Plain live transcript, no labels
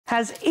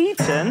has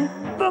eaten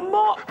the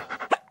mop.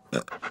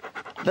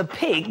 The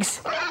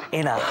pig's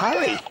in a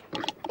hurry.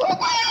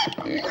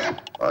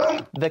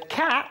 The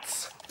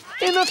cat's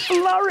in a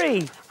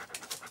flurry.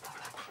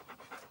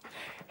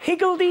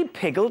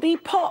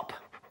 Higgledy-piggledy-pop.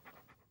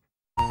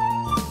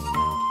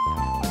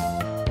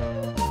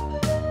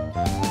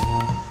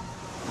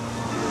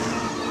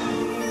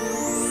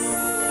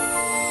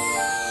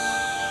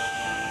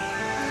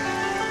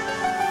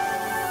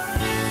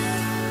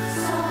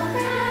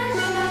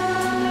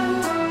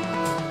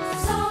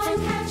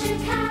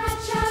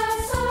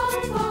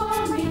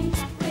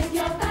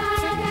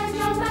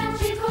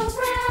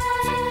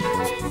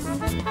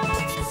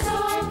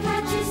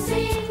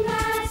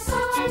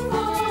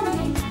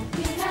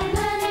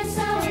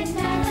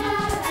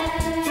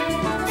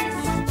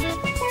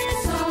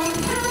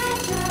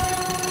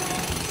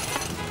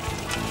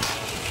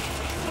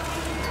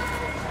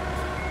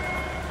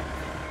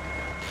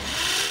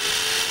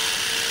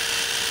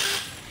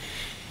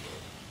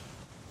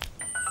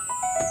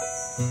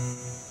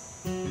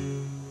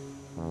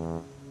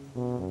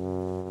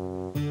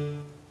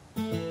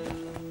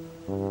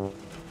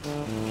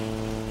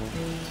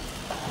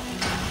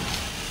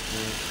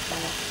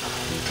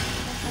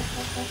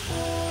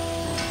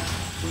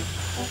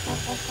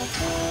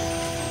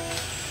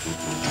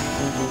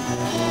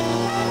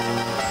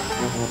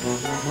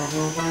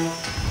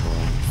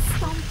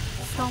 Stomp,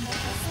 stomp,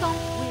 stomp,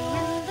 we're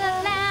in the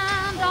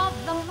land of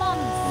the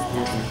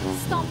monsters.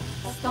 Stomp,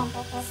 stomp,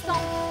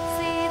 stomp,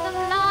 see them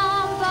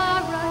lumber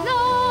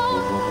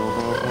along.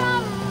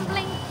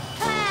 Rumbling,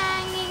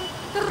 clanging,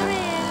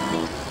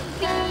 thrilling,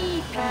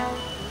 beeping,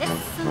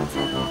 listen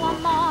to a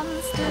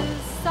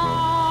monster's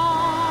song.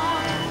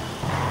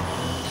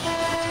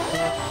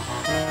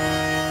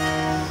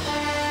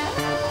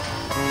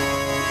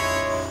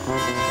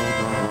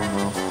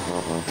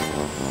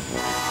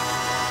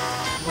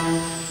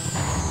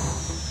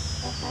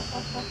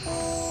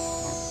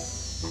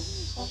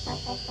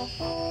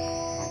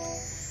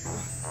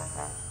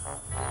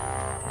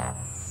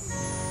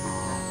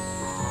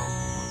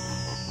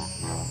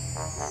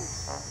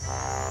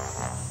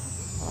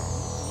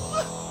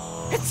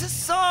 It's a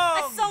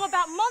song! A song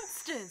about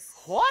monsters.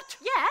 What?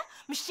 Yeah,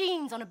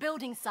 machines on a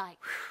building site.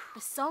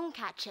 The song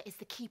catcher is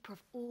the keeper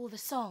of all the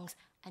songs,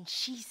 and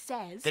she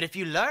says That if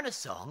you learn a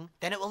song,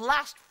 then it will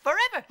last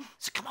forever.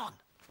 So come on.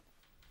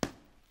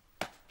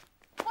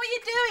 What are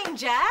you doing,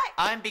 Jack?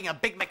 I'm being a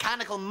big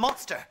mechanical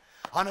monster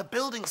on a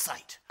building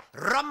site,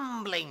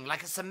 rumbling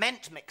like a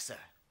cement mixer,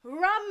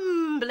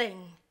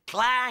 Rumbling,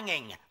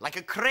 clanging like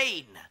a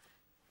crane,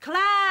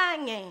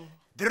 clanging,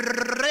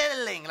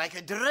 drilling like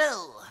a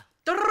drill,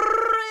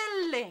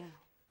 drilling,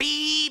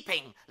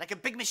 beeping like a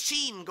big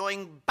machine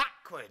going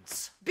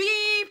backwards.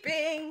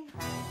 beeping.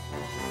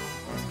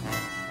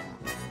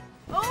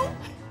 Oh!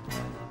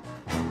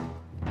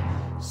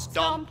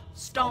 Stomp,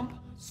 stomp,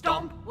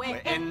 stomp,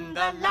 we're in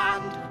the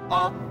land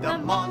of the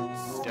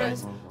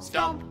monsters.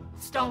 Stomp,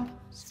 stomp,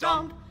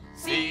 stomp,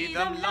 see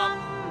them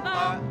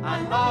lumber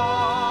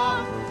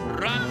along.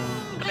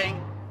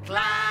 Rumbling,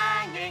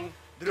 clanging,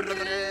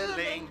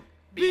 drilling,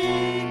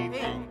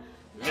 beeping,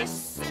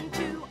 listen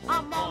to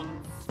a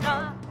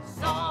monster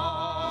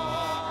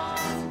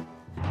song.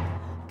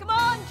 Come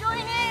on, join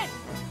in.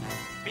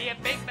 Be a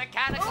big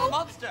mechanical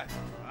monster.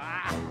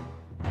 Ah.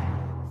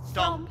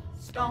 Stomp,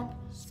 stomp,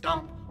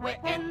 stomp, we're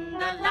in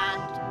the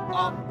land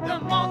of the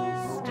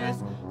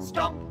monsters.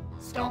 Stomp,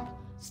 stomp,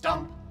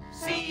 stomp,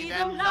 see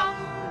them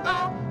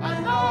lumber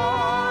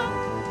along.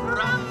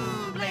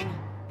 Rumbling,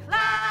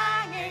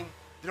 clanging,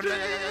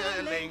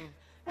 drilling,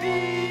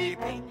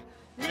 beeping,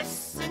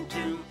 listen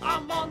to a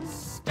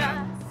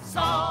monster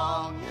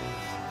song.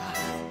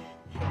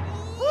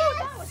 Woo,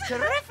 that was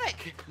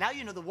terrific! Now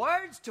you know the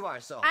words to our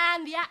song.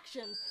 And the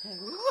actions.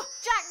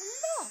 Jack,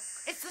 look.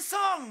 It's the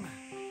song!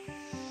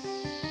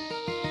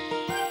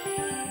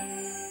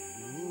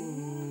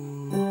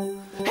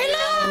 Hey,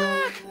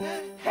 look!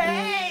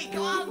 Hey,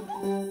 go on!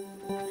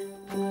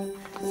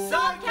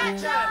 Song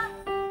catcher!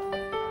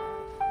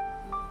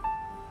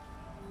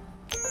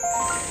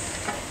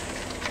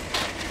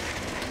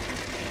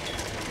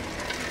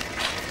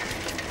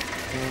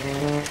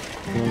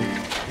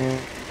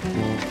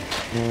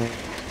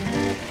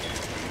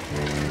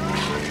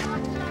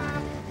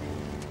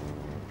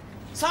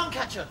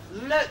 Songcatcher,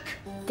 look!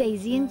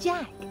 Daisy and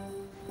Jack.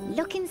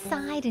 Look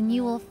inside and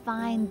you will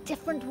find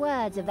different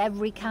words of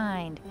every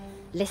kind.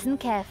 Listen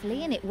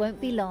carefully and it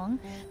won't be long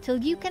till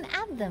you can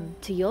add them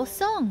to your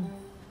song.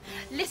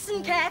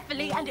 Listen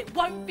carefully and it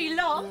won't be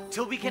long.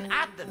 Till we can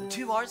add them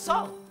to our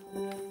song.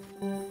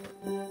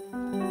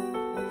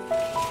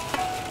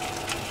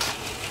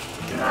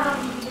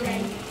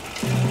 Rumbling,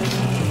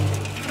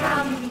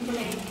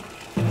 rumbling,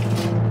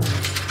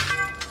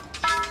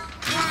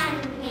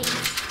 clanging,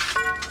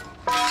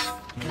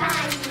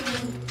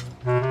 clanging,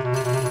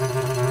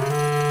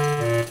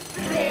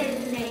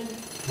 thrilling,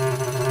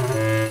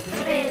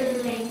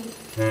 thrilling,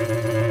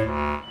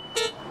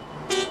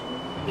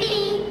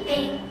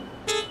 beeping,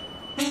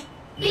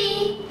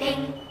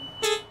 beeping,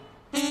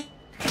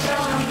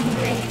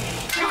 rumbling,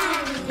 clanging.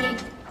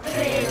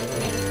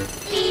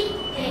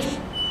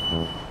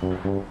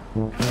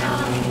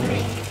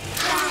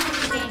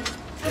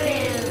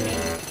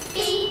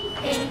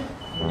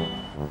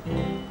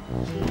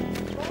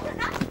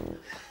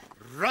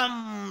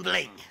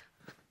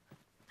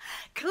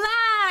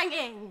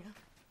 Clanging.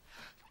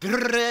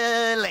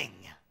 Drilling.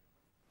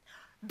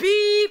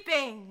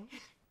 Beeping.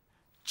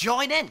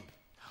 Join in.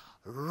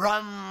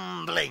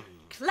 Rumbling.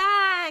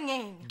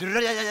 Clanging.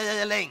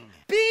 Drilling.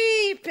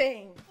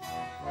 Beeping.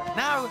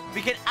 Now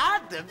we can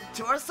add them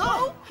to our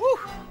song. Whew.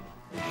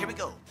 Here we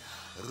go.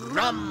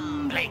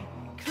 Rumbling.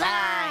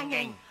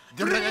 Clanging.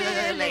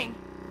 Drilling.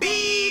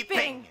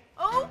 Beeping.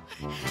 Oh,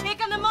 here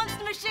come the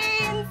monster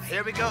machines.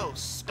 Here we go.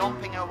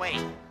 Stomping away.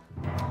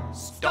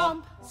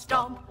 Stomp,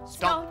 stomp,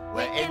 stomp.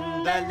 We're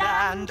in the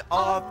land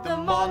of the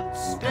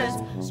monsters.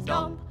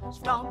 Stomp,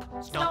 stomp,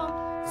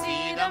 stomp.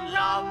 See them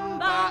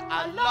lumber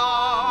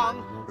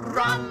along.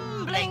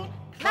 Rumbling,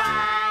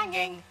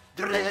 clanging,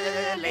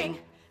 drilling,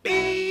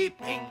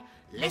 beeping.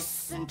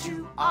 Listen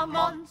to our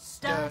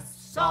monster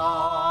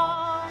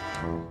song.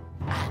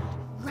 And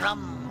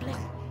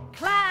rumbling,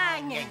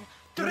 Clanging.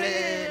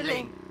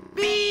 drilling,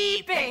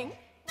 Beeping.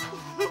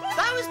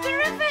 That was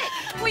terrific!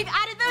 We've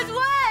added those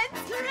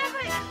words.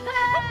 Terrific!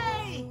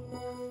 Hey!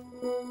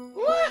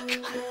 Look!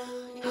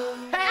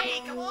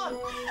 Hey, come on!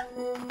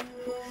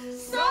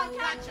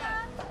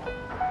 Songcatcher.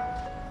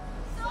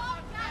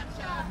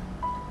 Songcatcher.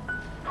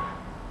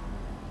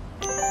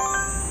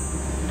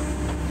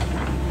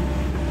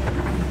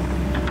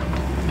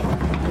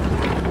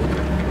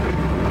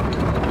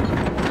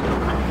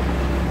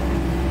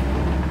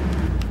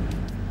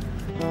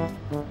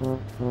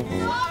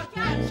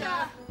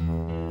 Songcatcher.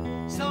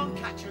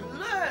 Songcatcher,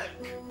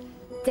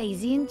 look!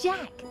 Daisy and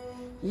Jack.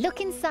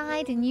 Look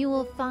inside and you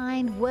will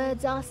find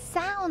words are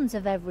sounds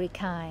of every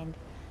kind.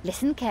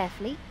 Listen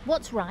carefully.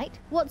 What's right?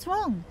 What's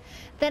wrong?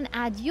 Then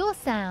add your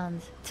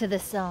sounds to the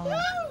song.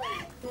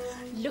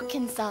 Look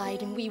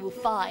inside and we will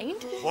find.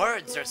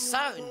 Words are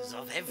sounds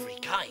of every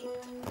kind.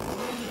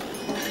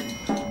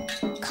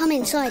 Come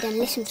inside and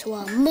listen to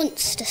our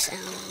monster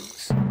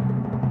sounds.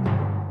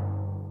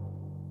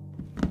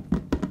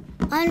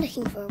 I'm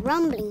looking for a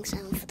rumbling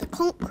sound for the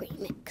concrete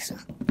mixer.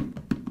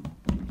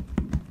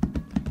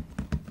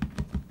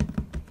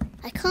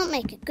 I can't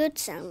make a good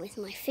sound with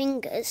my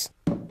fingers,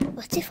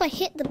 but if I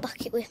hit the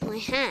bucket with my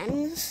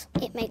hands,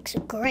 it makes a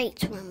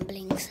great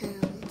rumbling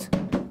sound.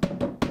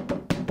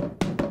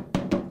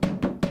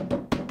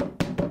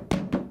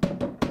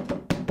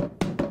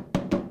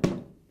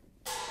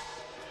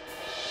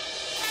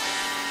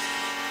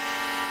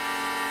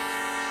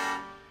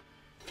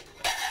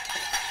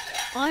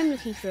 I'm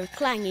looking for a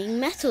clanging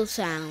metal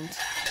sound.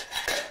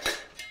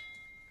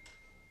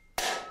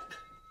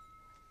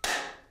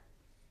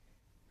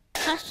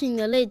 Touching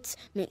the lids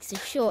makes a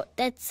short,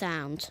 dead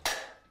sound.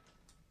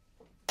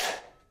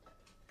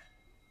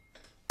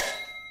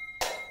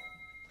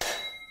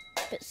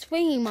 But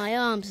swinging my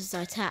arms as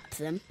I tap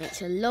them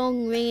makes a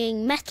long,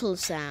 ringing metal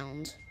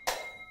sound.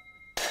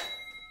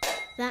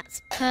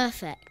 That's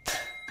perfect.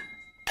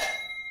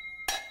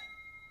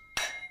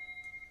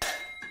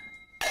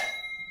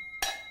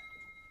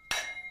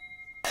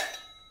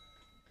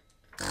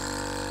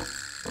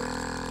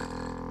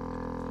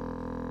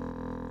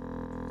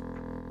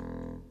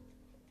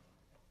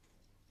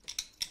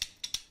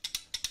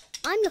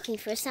 I'm looking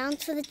for a sound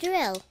for the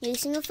drill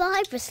using a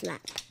vibrus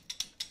lamp.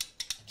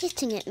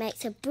 Hitting it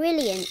makes a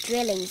brilliant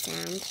drilling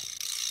sound.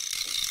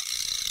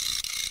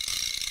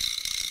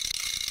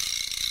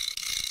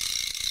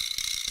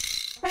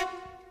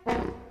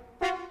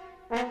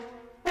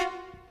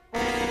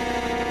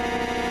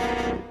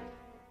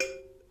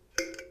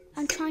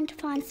 I'm trying to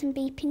find some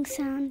beeping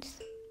sounds.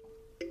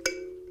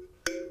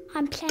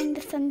 I'm playing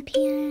the fun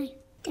piano.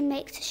 It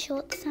makes a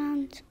short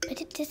sound, but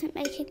it doesn't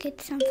make a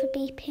good sound for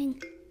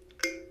beeping.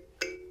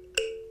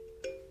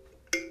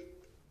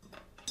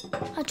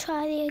 I'll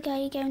try the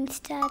go-go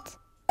instead.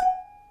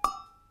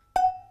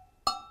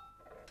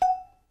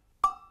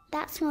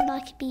 That's more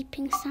like a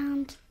beeping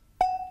sound.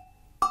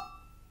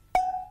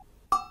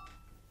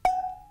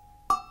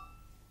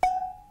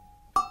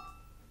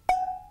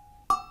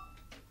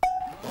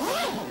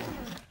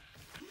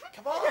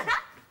 Come on!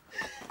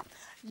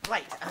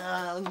 Right,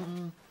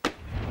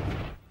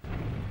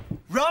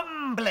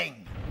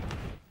 rumbling!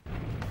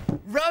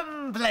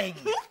 Rumbling!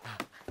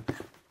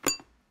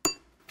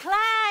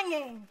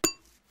 Clanging.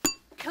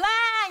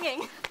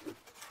 Clanging.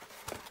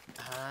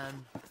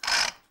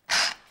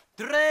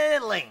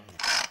 Drilling!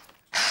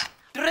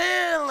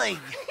 Drilling!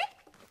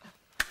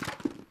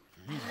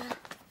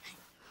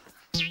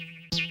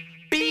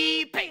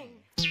 Beeping!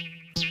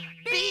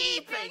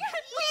 Beeping!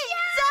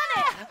 We've done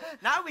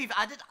it! Now we've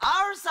added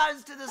our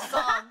sounds to the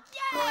song.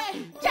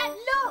 Yay! Jack,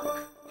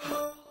 look!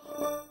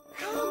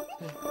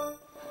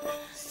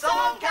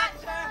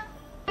 Songcatcher!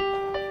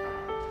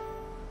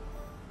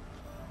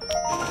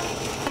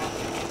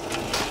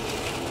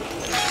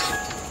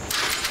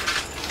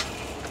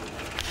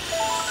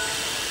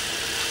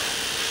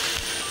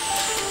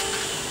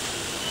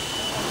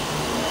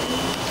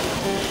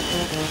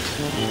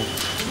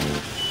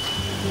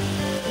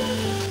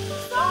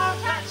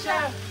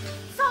 Songcatcher!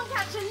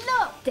 Songcatcher,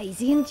 look!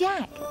 Daisy and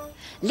Jack.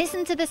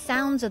 Listen to the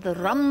sounds of the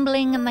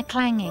rumbling and the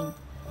clanging.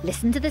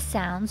 Listen to the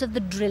sounds of the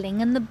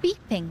drilling and the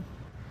beeping.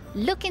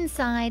 Look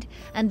inside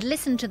and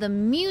listen to the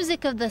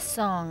music of the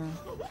song.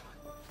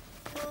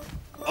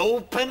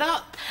 Open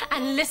up.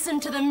 And listen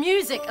to the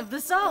music of the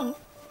song.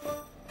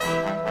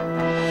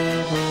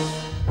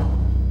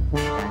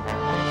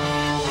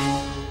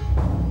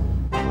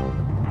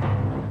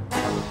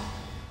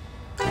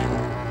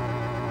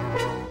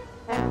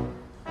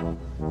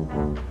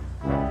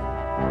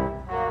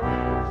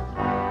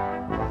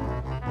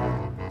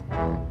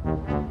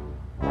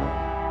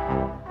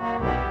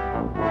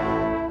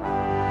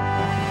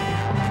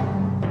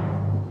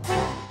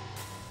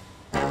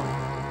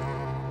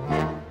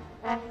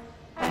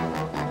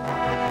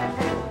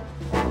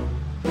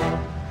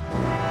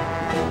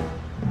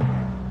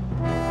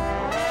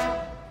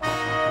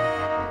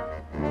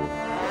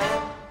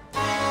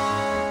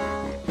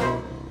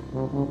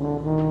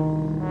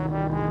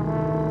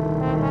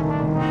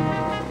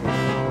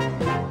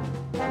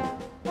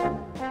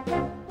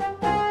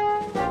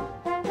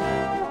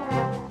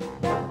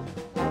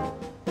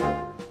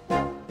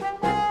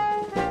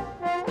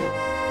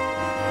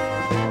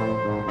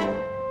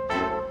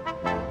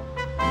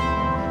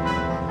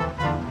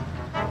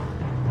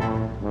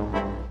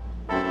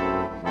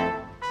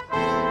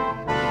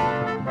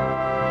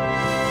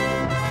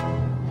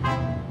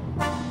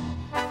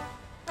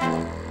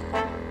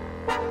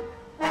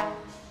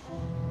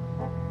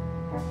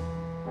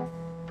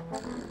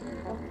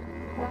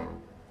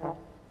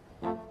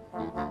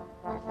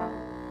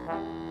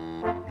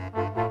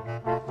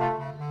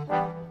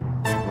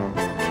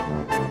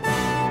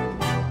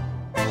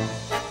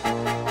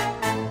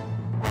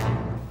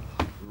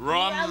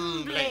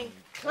 Rumbling,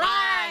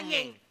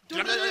 clanging,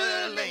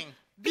 drilling,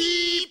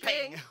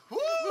 beeping.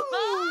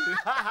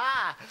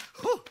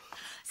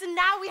 So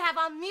now we have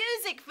our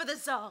music for the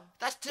song.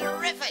 That's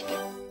terrific.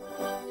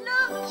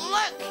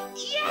 Look!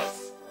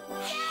 Yes!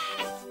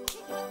 Yes!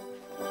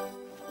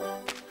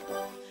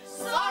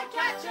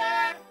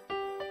 Songcatcher!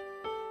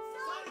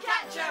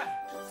 Songcatcher!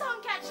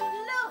 Songcatcher,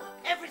 look!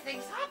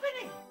 Everything's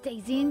happening.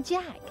 Daisy and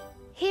Jack,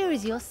 here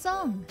is your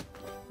song.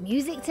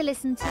 Music to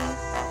listen to,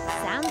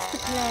 sounds to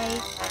play,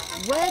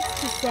 words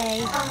to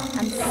say,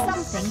 and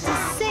something to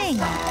sing.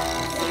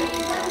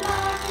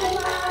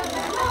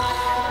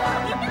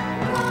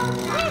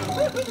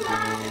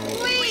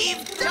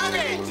 We've done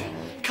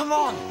it! Come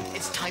on,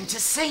 it's time to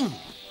sing.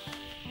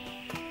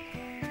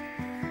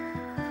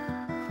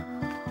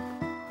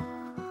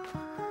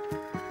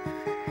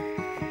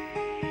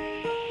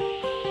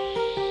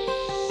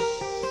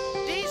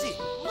 Daisy,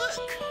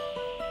 look!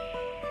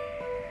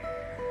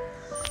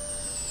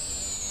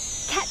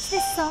 Catch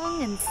this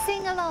song and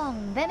sing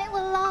along, then it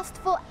will last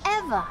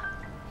forever.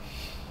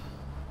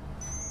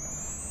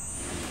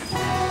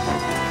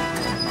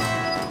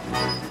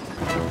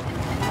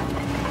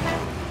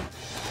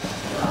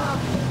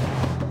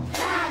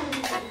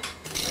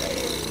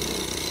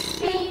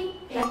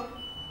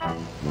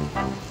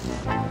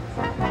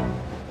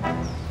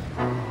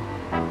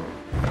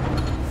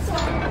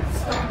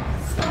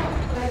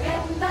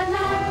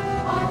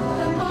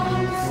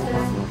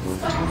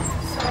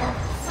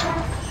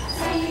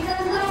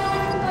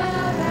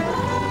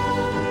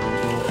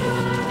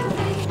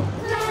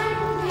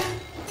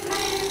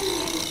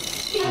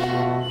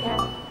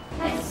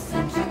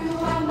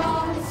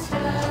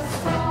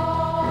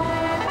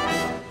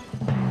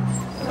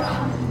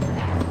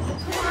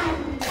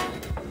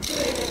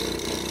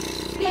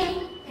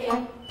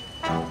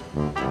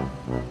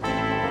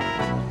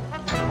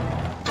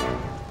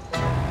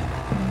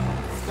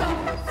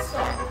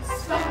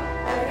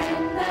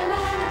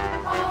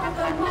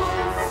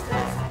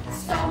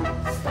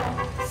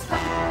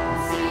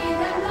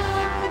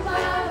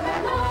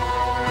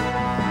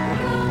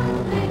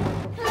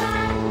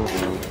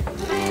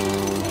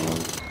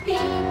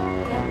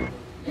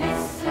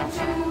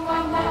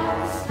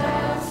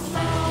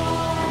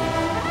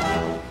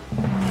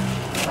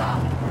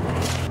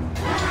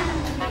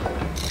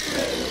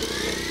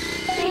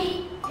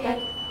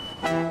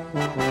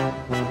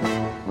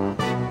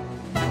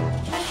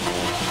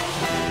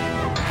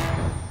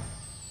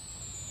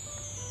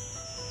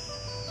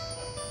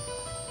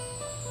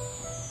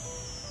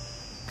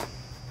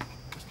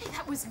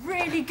 That was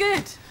really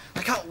good.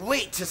 I can't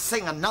wait to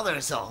sing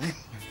another song.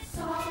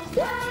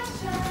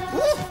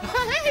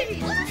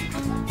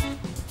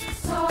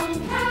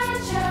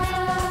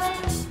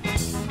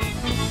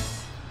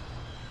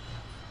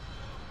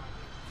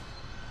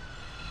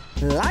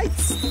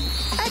 Lights,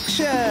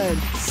 action!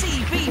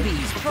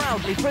 CBeebies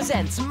proudly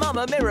presents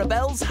Mama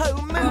Mirabelle's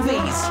Home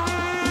Movies.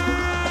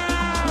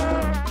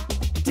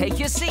 Take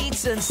your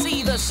seats and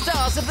see the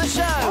stars of the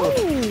show.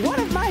 Oh, one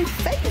of my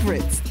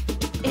favorites.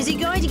 Is he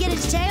going to get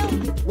his tail?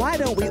 Why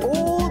don't we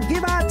all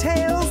give our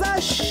tails a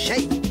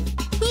shake?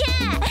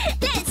 Yeah,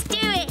 let's do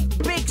it.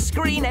 Big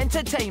screen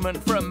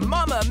entertainment from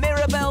Mama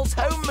Mirabelle's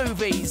Home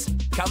Movies.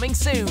 Coming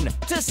soon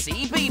to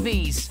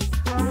CBeebies.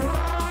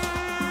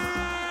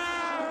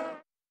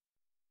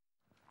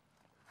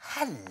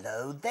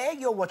 Hello there,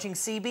 you're watching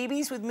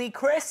CBeebies with me,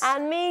 Chris.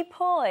 And me,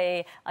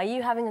 Poi. Are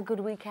you having a good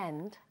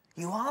weekend?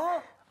 You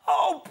are?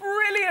 Oh,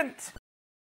 brilliant!